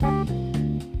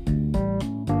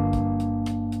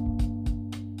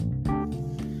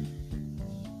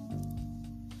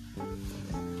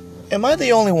Am I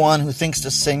the only one who thinks the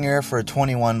singer for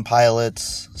 21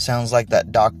 Pilots sounds like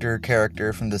that doctor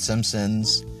character from The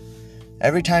Simpsons?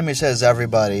 Every time he says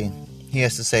everybody, he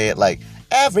has to say it like,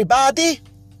 everybody!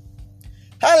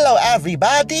 Hello,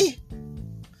 everybody!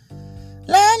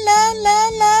 La, la, la,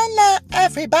 la, la,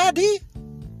 everybody!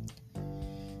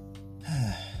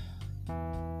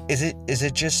 Is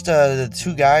it just the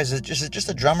two guys? Is it just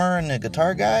a drummer and a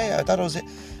guitar guy? I thought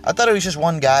it was just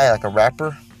one guy, like a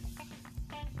rapper.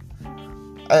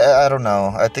 I don't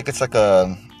know. I think it's like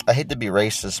I hate to be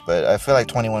racist, but I feel like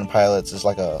 21 Pilots is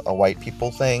like a white people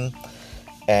thing.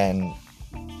 And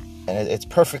it's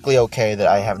perfectly okay that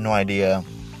I have no idea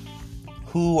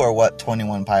who or what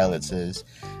 21 Pilots is.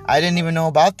 I didn't even know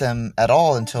about them at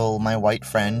all until my white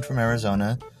friend from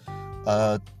Arizona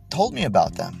told me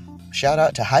about them. Shout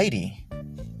out to Heidi.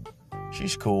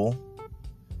 She's cool.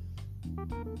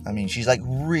 I mean, she's like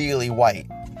really white.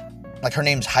 Like her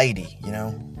name's Heidi, you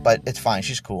know? But it's fine,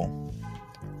 she's cool.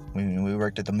 We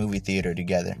worked at the movie theater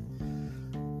together.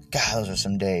 God, those are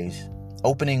some days.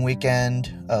 Opening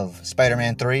weekend of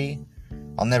Spider-Man 3,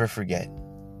 I'll never forget.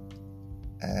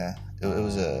 It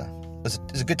was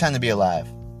a good time to be alive.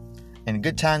 And a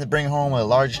good time to bring home a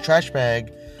large trash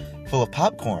bag full of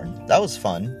popcorn. That was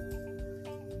fun.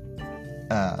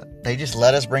 They just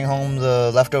let us bring home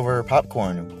the leftover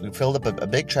popcorn. We filled up a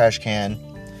big trash can.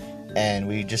 And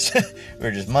we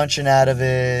were just munching out of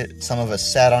it. Some of us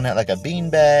sat on it like a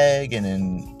beanbag, and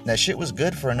then that shit was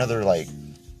good for another, like,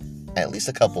 at least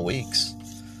a couple weeks.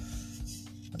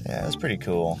 Yeah, it was pretty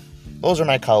cool. Those are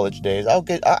my college days.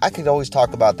 I could always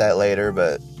talk about that later,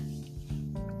 but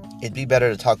it'd be better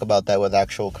to talk about that with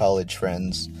actual college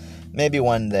friends. Maybe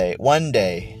one day,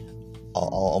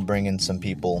 I'll bring in some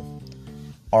people,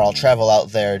 or I'll travel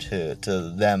out there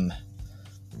to them,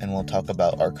 and we'll talk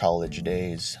about our college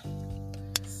days.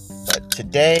 But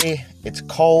today, it's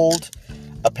cold.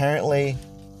 Apparently,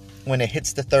 when it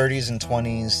hits the 30s and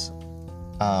 20s,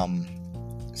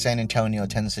 San Antonio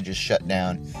tends to just shut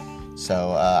down.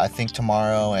 So, I think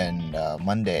tomorrow and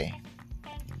Monday,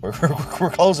 we're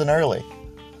closing early.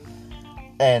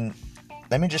 And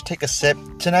let me just take a sip.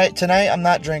 Tonight, I'm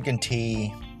not drinking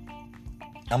tea.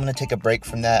 I'm going to take a break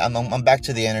from that. I'm back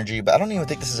to the energy, but I don't even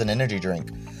think this is an energy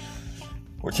drink.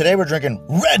 Today we're drinking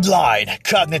Redline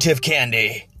Cognitive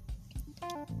Candy.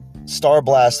 Star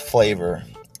Blast flavor.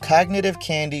 Cognitive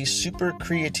Candy Super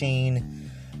Creatine.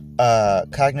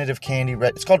 Cognitive Candy.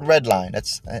 It's called Redline.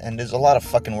 And there's a lot of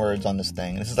fucking words on this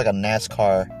thing. This is like a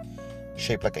NASCAR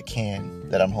shaped like a can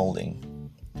that I'm holding.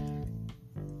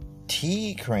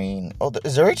 Tea cream. Oh,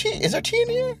 is there tea? Is there tea in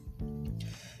here?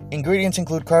 Ingredients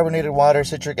include carbonated water,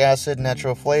 citric acid,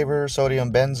 natural flavor,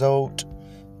 sodium benzoate,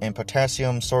 and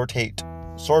potassium sorbate.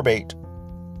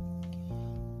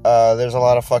 There's a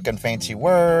lot of fucking fancy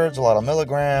words, a lot of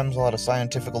milligrams, a lot of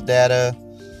scientific data.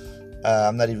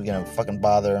 I'm not even gonna fucking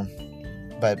bother.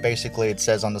 But basically it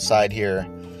says on the side here,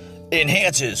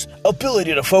 enhances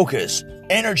ability to focus,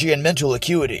 energy and mental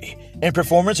acuity, and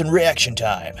performance and reaction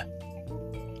time.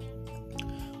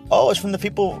 Oh, it's from the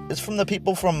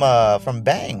people from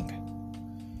Bang.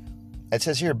 It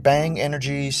says here, Bang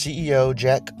Energy CEO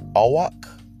Jack Owak.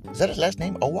 Is that his last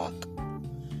name? Owak?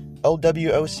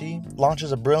 OWOC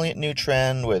launches a brilliant new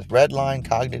trend with Redline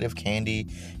Cognitive Candy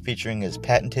featuring his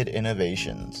patented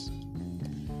innovations.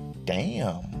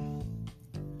 Damn.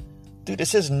 Dude, it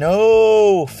says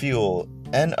no fuel.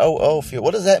 NOO fuel.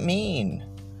 What does that mean?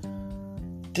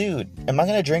 Dude, am I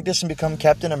going to drink this and become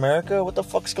Captain America? What the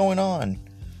fuck's going on?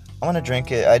 I'm going to drink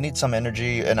it. I need some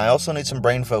energy, and I also need some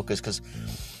brain focus because...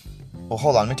 Well,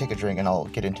 hold on. Let me take a drink, and I'll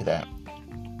get into that.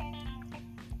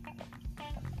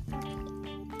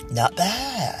 Not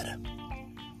bad.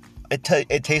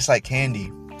 It tastes like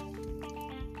candy.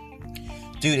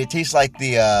 Dude, it tastes like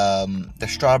the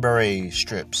strawberry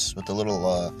strips with the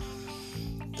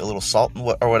little salt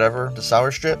or whatever, the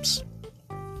sour strips.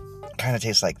 Kind of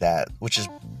tastes like that, which is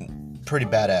pretty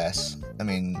badass. I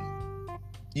mean,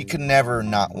 you could never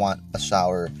not want a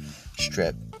sour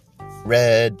strip.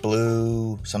 Red,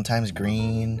 blue, sometimes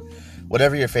green,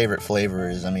 whatever your favorite flavor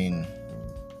is. I mean,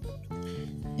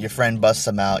 your friend busts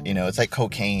them out, you know, it's like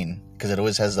cocaine, because it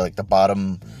always has like the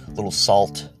bottom little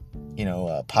salt, you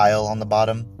know, pile on the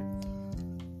bottom.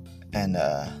 And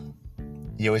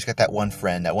you always got that one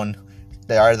friend,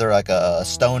 they're either like a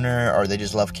stoner or they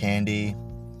just love candy.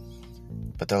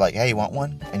 But they're like, hey, you want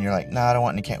one? And you're like, nah, I don't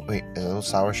want any candy. Wait, are those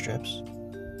sour strips?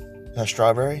 Is that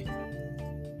strawberry?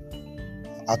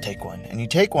 I'll take one. And you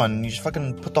take one and you just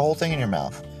fucking put the whole thing in your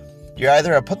mouth. You're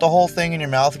either a put the whole thing in your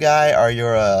mouth guy or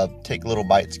you're a take little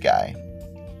bites guy.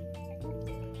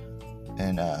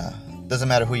 And doesn't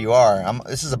matter who you are.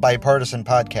 This is a bipartisan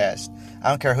podcast. I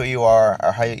don't care who you are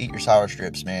or how you eat your sour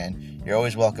strips, man. You're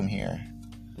always welcome here.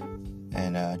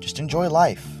 And just enjoy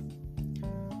life.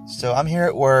 So I'm here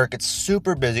at work. It's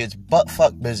super busy. It's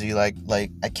butt-fuck busy. Like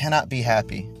I cannot be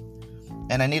happy.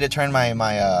 And I need to turn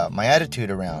my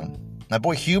attitude around. My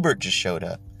boy Hubert just showed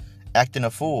up, acting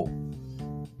a fool.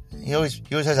 He always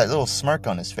has that little smirk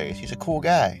on his face. He's a cool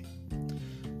guy.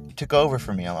 He took over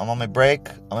for me. I'm on my break.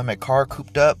 I'm in my car,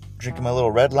 cooped up, drinking my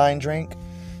little Redline drink.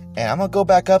 And I'm going to go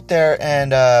back up there,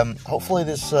 and hopefully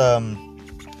this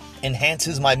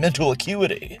enhances my mental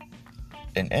acuity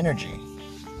and energy.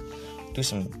 Do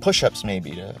some push-ups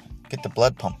maybe to get the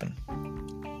blood pumping.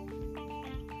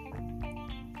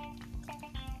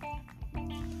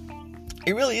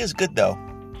 It really is good, though.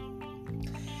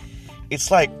 It's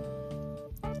like,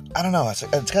 I don't know,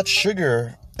 it's got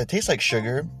sugar. It tastes like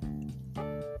sugar.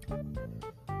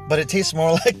 But it tastes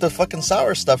more like the fucking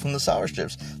sour stuff from the sour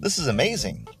strips. This is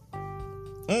amazing.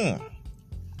 And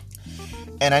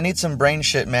I need some brain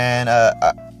shit, man.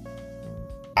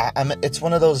 It's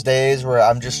one of those days where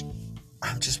I'm just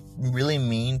really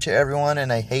mean to everyone,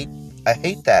 and I hate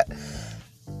that.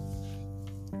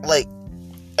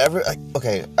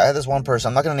 Okay, I had this one person,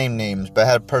 I'm not gonna name names, but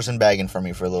I had a person begging for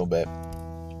me for a little bit,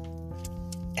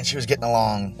 and she was getting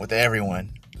along with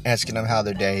everyone, asking them how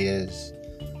their day is,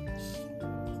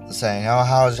 saying,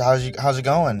 how's it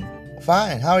going?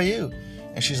 Fine, how are you?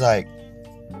 And she's like,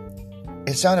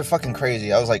 it sounded fucking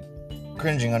crazy. I was like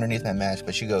cringing underneath that mask,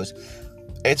 but she goes,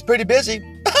 it's pretty busy.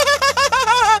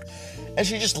 And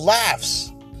she just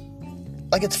laughs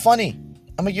like it's funny.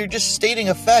 I'm like, you're just stating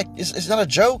a fact. It's not a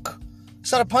joke.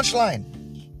 It's not a punchline.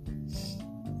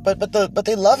 But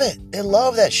they love it. They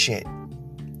love that shit.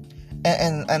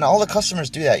 And all the customers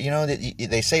do that. You know,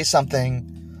 they say something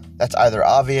that's either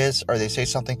obvious or they say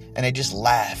something and they just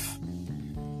laugh.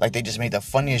 Like they just made the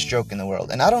funniest joke in the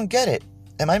world. And I don't get it.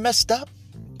 Am I messed up?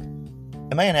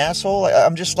 Am I an asshole?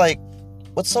 I'm just like,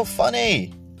 what's so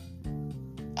funny?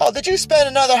 Oh, did you spend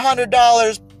another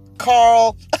 $100,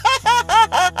 Carl?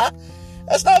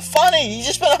 That's not funny. You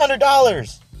just spent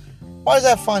 $100. Why is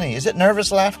that funny? Is it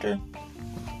nervous laughter?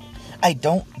 I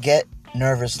don't get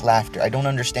nervous laughter. I don't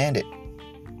understand it.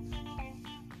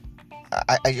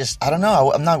 I don't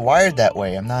know. I'm not wired that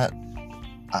way. I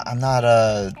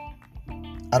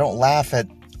don't laugh at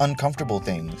uncomfortable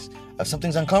things. If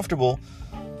something's uncomfortable,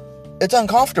 it's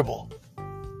uncomfortable.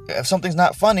 If something's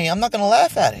not funny, I'm not going to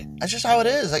laugh at it. That's just how it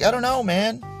is. Like, I don't know,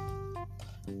 man.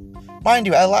 Mind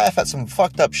you, I laugh at some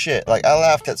fucked up shit. Like, I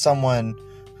laughed at someone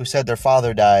who said their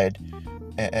father died,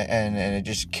 and it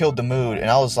just killed the mood. And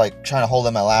I was, like, trying to hold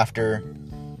in my laughter.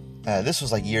 This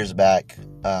was, like, years back.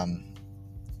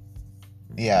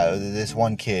 This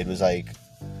one kid was like,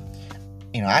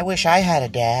 I wish I had a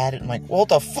dad. And I'm like, what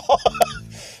the fuck?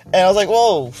 And I was like,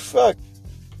 whoa, fuck.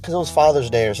 Because it was Father's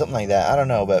Day or something like that. I don't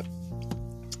know, but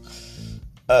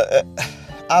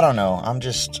I don't know. I'm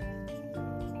just,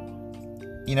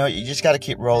 you just got to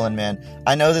keep rolling, man.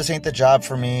 I know this ain't the job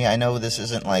for me. I know this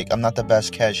isn't I'm not the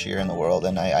best cashier in the world,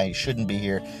 and I shouldn't be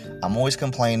here. I'm always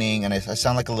complaining, and I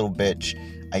sound like a little bitch.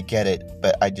 I get it,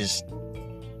 but I just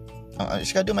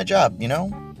got to do my job,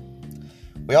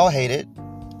 We all hate it.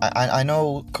 I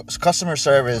know customer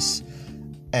service,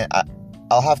 and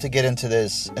I'll have to get into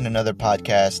this in another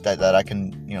podcast that I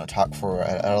can, talk for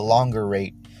at a longer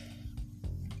rate.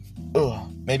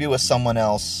 Maybe with someone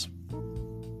else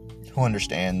who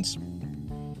understands.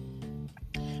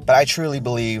 But I truly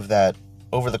believe that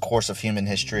over the course of human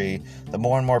history, the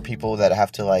more and more people that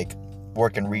have to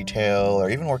work in retail or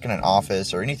even work in an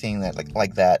office or anything that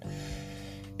like that,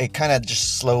 it kind of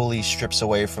just slowly strips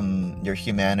away from your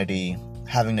humanity,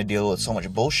 having to deal with so much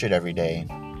bullshit every day,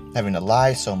 having to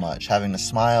lie so much, having to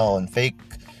smile and fake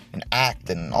and act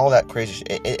and all that crazy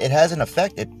shit. It has an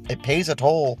effect. It pays a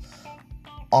toll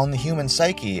on the human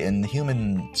psyche and the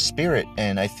human spirit,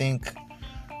 and I think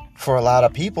for a lot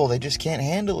of people, they just can't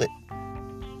handle it.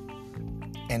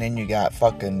 And then you got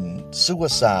fucking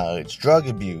suicides, drug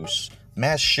abuse,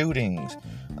 mass shootings,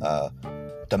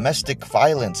 domestic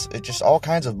violence. It's just all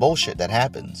kinds of bullshit that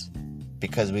happens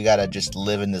because we gotta just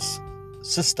live in this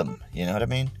system, you know what I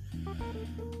mean?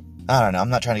 I don't know, I'm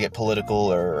not trying to get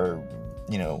political or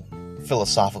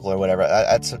philosophical or whatever.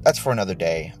 That's for another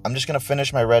day. I'm just gonna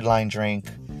finish my Redline drink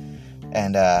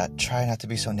and try not to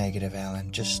be so negative,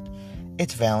 Alan.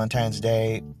 It's Valentine's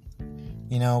Day,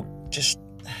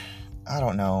 I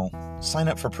don't know, sign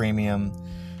up for premium,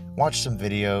 watch some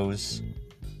videos.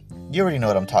 You already know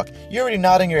what I'm talking. You're already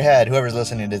nodding your head, whoever's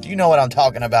listening to this. You know what I'm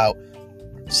talking about.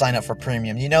 Sign up for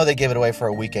premium. They give it away for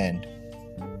a weekend.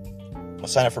 Well,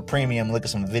 sign up for premium, look at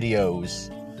some videos.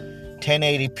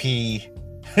 1080p.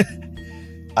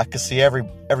 I could see every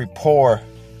pore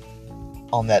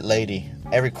on that lady,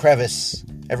 every crevice,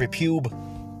 every pube.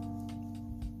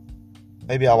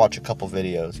 Maybe I'll watch a couple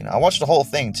videos. You know, I watched the whole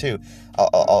thing too.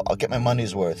 I'll get my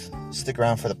money's worth. Stick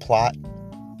around for the plot.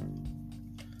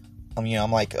 You know,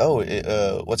 I'm like, oh,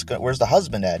 where's the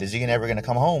husband at? Is he ever gonna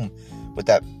come home with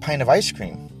that pint of ice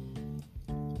cream?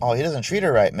 Oh, he doesn't treat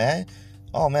her right, man.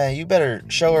 Oh man, you better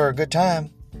show her a good time.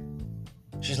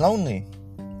 She's lonely.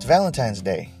 It's Valentine's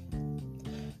Day.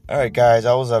 Alright guys,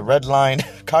 that was a Redline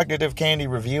cognitive candy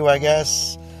review, I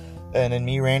guess. And then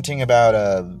me ranting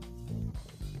about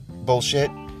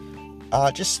bullshit.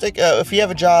 Just stick, if you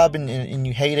have a job and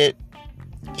you hate it,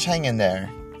 just hang in there.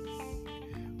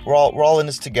 We're all in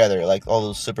this together, like all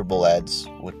those Super Bowl ads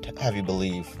would have you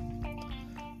believe.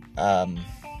 But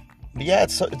yeah,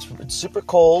 it's super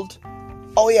cold.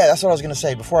 Oh yeah, that's what I was gonna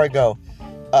say before I go.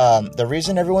 The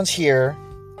reason everyone's here,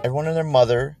 everyone and their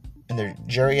mother and their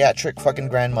geriatric fucking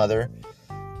grandmother,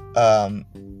 the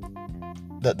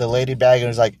lady bagging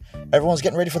was like, everyone's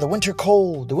getting ready for the winter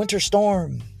cold, the winter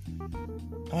storm.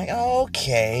 I'm like, oh,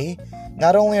 okay.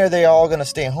 Not only are they all gonna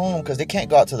stay home because they can't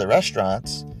go out to the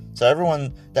restaurants, so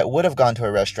everyone that would have gone to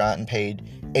a restaurant and paid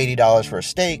 $80 for a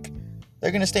steak,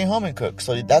 they're gonna stay home and cook.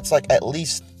 So that's like at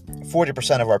least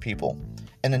 40% of our people.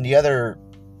 And then the other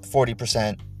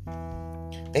 40%,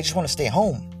 they just want to stay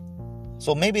home.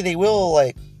 So maybe they will,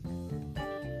 like,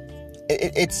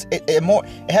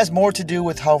 it has more to do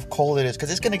with how cold it is, because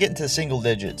it's going to get into the single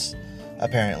digits,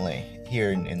 apparently,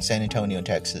 here in San Antonio,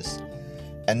 Texas.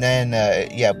 And then,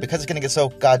 yeah, because it's going to get so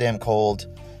goddamn cold,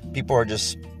 people are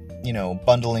just, you know,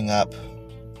 bundling up,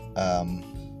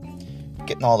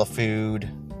 getting all the food.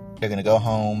 They're going to go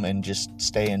home and just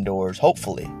stay indoors,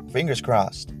 hopefully. Fingers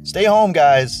crossed. Stay home,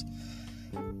 guys.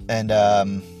 And,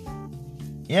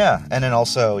 yeah. And then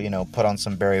also, you know, put on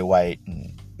some Barry White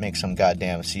and make some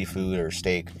goddamn seafood or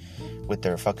steak with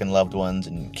their fucking loved ones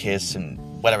and kiss and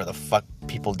whatever the fuck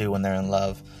people do when they're in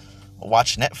love.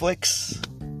 Watch Netflix.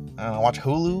 Watch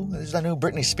Hulu. There's a new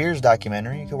Britney Spears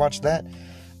documentary. You can watch that.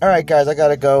 All right, guys, I got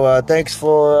to go. Thanks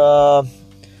for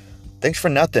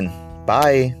nothing.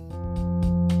 Bye.